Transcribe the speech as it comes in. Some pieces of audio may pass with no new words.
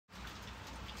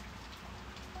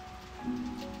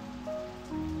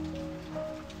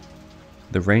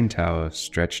The rain tower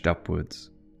stretched upwards,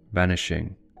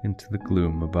 vanishing into the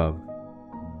gloom above.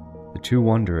 The two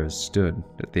wanderers stood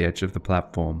at the edge of the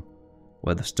platform,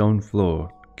 where the stone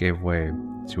floor gave way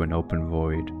to an open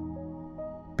void.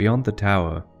 Beyond the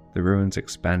tower, the ruins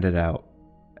expanded out,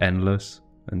 endless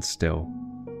and still.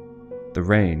 The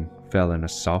rain fell in a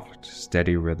soft,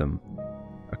 steady rhythm,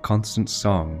 a constant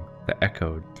song that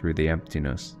echoed through the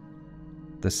emptiness.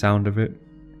 The sound of it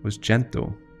was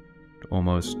gentle,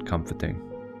 almost comforting.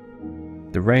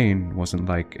 The rain wasn't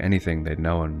like anything they'd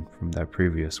known from their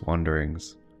previous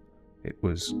wanderings. It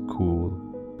was cool,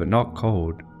 but not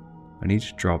cold, and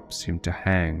each drop seemed to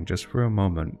hang just for a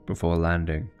moment before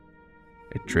landing.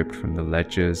 It dripped from the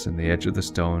ledges and the edge of the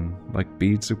stone like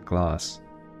beads of glass,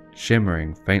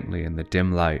 shimmering faintly in the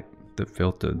dim light that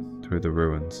filtered through the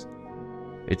ruins.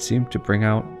 It seemed to bring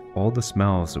out all the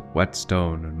smells of wet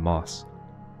stone and moss,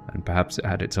 and perhaps it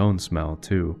had its own smell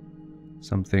too,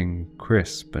 something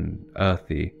crisp and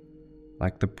earthy,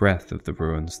 like the breath of the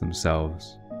ruins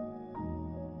themselves.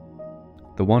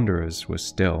 The wanderers were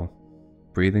still,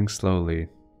 breathing slowly,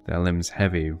 their limbs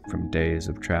heavy from days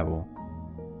of travel.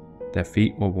 Their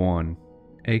feet were worn,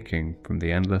 aching from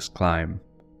the endless climb,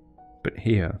 but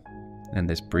here, in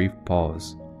this brief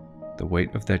pause, the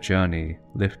weight of their journey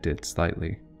lifted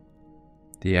slightly.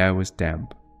 The air was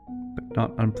damp, but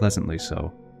not unpleasantly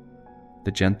so.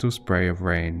 The gentle spray of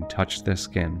rain touched their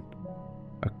skin,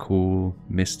 a cool,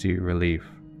 misty relief.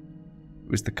 It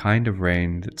was the kind of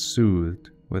rain that soothed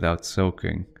without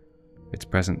soaking. Its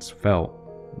presence felt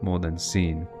more than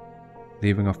seen,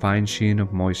 leaving a fine sheen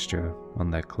of moisture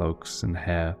on their cloaks and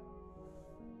hair.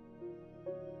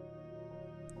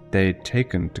 They'd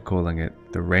taken to calling it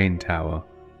the Rain Tower,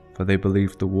 for they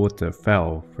believed the water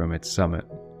fell from its summit.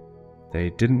 They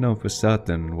didn't know for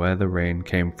certain where the rain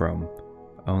came from,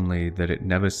 only that it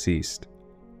never ceased.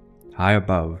 High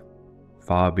above,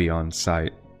 far beyond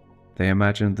sight, they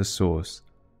imagined the source,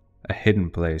 a hidden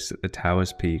place at the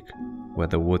tower's peak where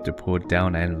the water poured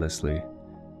down endlessly,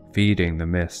 feeding the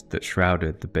mist that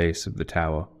shrouded the base of the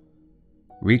tower.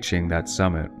 Reaching that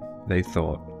summit, they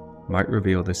thought, might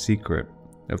reveal the secret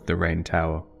of the Rain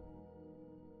Tower.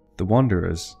 The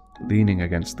wanderers, leaning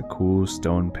against the cool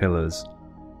stone pillars,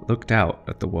 looked out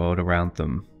at the world around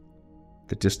them.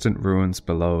 The distant ruins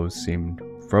below seemed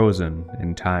frozen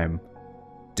in time,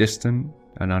 distant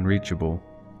and unreachable,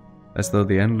 as though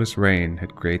the endless rain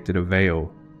had created a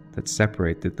veil that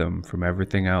separated them from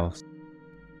everything else.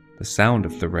 The sound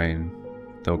of the rain,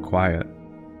 though quiet,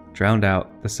 drowned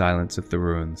out the silence of the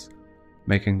ruins,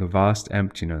 making the vast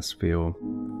emptiness feel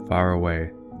far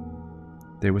away.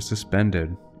 They were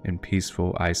suspended in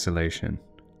peaceful isolation.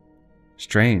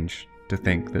 Strange to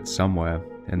think that somewhere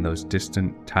in those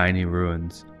distant, tiny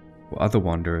ruins were other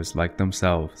wanderers like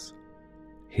themselves.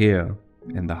 Here,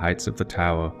 in the heights of the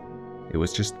tower, it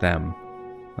was just them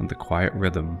and the quiet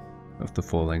rhythm of the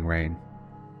falling rain.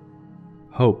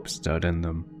 Hope stirred in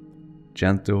them,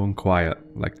 gentle and quiet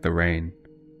like the rain.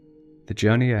 The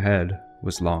journey ahead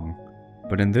was long,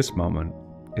 but in this moment,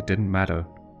 it didn't matter.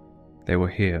 They were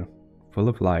here, full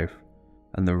of life,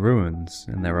 and the ruins,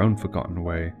 in their own forgotten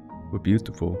way, were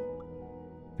beautiful.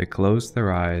 They closed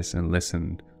their eyes and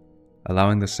listened,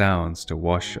 allowing the sounds to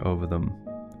wash over them.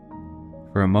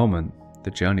 For a moment,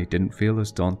 the journey didn't feel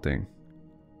as daunting.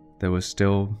 There was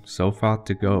still so far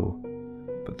to go,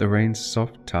 but the rain's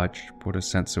soft touch brought a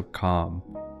sense of calm,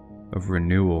 of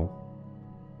renewal.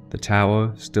 The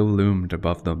tower still loomed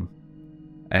above them,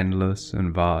 endless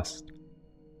and vast,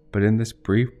 but in this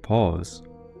brief pause,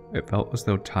 it felt as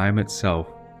though time itself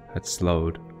had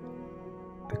slowed.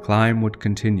 The climb would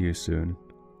continue soon,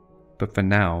 but for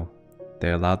now,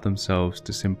 they allowed themselves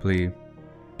to simply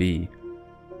be,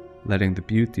 letting the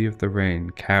beauty of the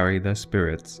rain carry their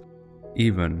spirits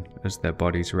even as their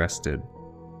bodies rested.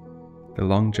 The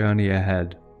long journey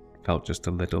ahead felt just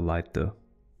a little lighter.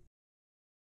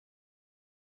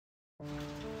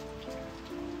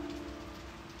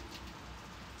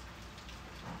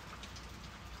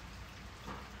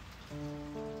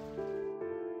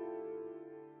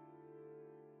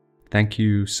 Thank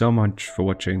you so much for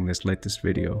watching this latest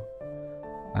video.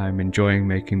 I'm enjoying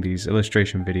making these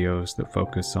illustration videos that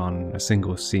focus on a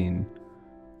single scene.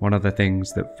 One of the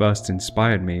things that first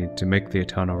inspired me to make the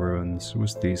Eternal Ruins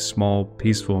was these small,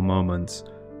 peaceful moments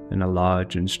in a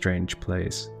large and strange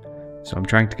place. So I'm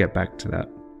trying to get back to that.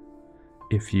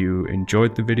 If you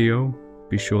enjoyed the video,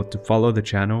 be sure to follow the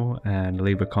channel and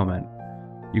leave a comment.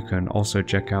 You can also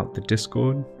check out the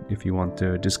Discord if you want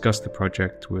to discuss the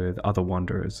project with other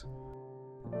wanderers.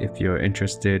 If you're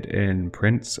interested in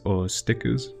prints or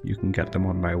stickers, you can get them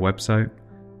on my website,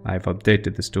 I've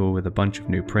updated the store with a bunch of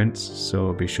new prints,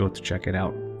 so be sure to check it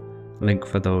out. Link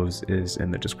for those is in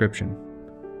the description.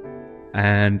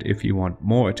 And if you want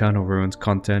more Eternal Ruins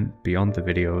content beyond the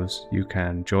videos, you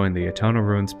can join the Eternal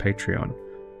Ruins Patreon.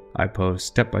 I post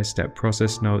step-by-step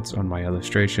process notes on my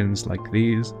illustrations like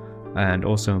these, and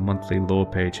also monthly lore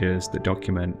pages that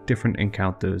document different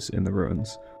encounters in the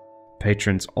ruins.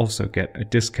 Patrons also get a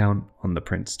discount on the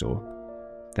print store.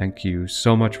 Thank you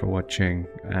so much for watching,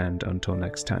 and until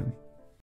next time.